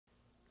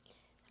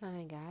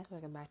Hi guys,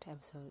 welcome back to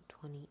episode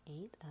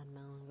 28 of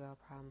Melon Girl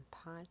Problem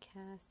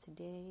Podcast.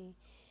 Today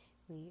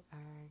we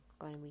are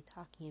going to be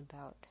talking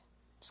about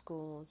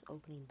schools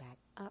opening back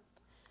up,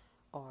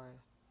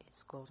 or if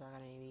schools are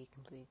going to be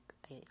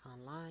completely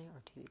online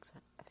or 2 weeks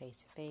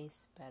face to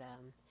face. But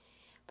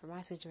for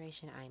my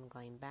situation, I am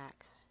going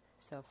back.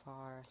 So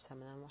far,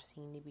 some of them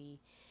seem to be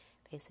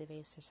face to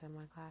face for some of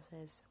my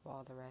classes,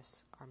 while the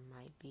rest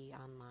might be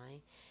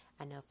online.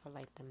 I know for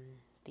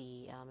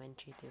the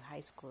elementary through high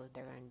school,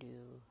 they're going to do,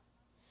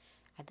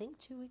 I think,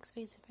 2 weeks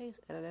face to face,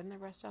 and then the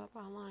rest are up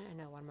online. I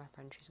know one of my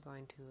friends, she's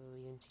going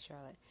to UNC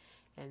Charlotte,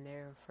 and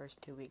their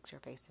first 2 weeks are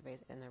face to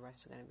face, and the rest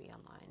is going to be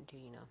online to,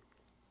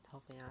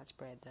 hopefully not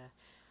spread the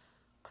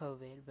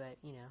COVID, but,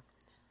 you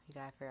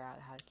gotta figure out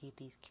how to keep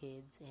these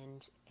kids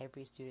and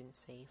every student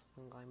safe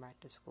when going back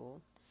to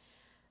school.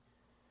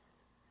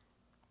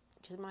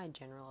 Just my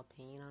general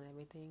opinion on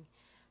everything,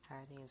 how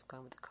everything is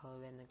going with the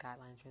COVID and the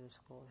guidelines for the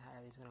schools, how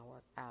everything's going to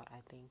work out.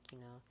 I think,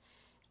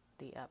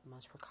 the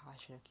utmost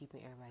precaution of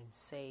keeping everybody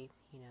safe,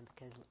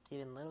 because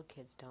even little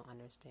kids don't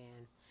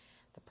understand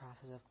the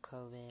process of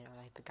COVID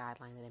or the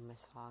guidelines that they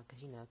must follow,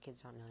 because,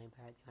 kids don't know any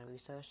better. They want to be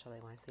social,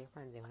 they want to see their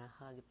friends, they want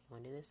to hug, they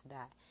want to do this,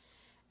 that.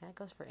 And that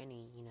goes for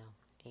any,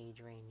 age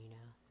range,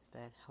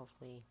 but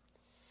hopefully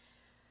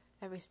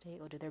every state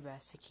will do their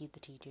best to keep the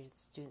teachers and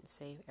students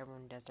safe.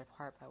 Everyone does their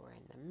part by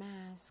wearing the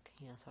mask,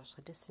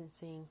 social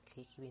distancing,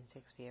 keeping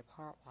 6 feet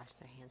apart, washing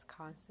their hands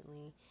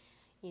constantly,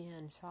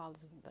 and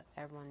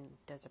everyone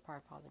does their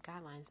part, follow the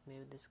guidelines.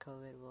 Maybe this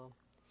COVID will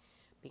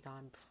be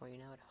gone before you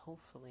know it.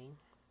 Hopefully,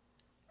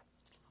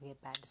 we'll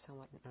get back to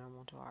somewhat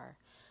normal to our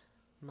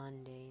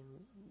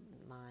mundane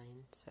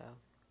line. So,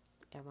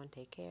 everyone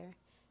take care,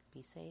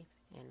 be safe,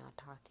 and I'll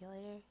talk to you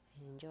later.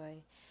 And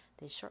enjoy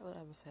this short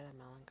little episode of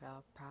Melon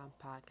Girl Problem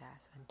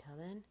Podcast. Until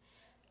then,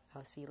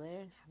 I'll see you later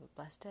and have a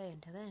blessed day.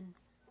 Until then,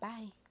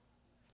 bye.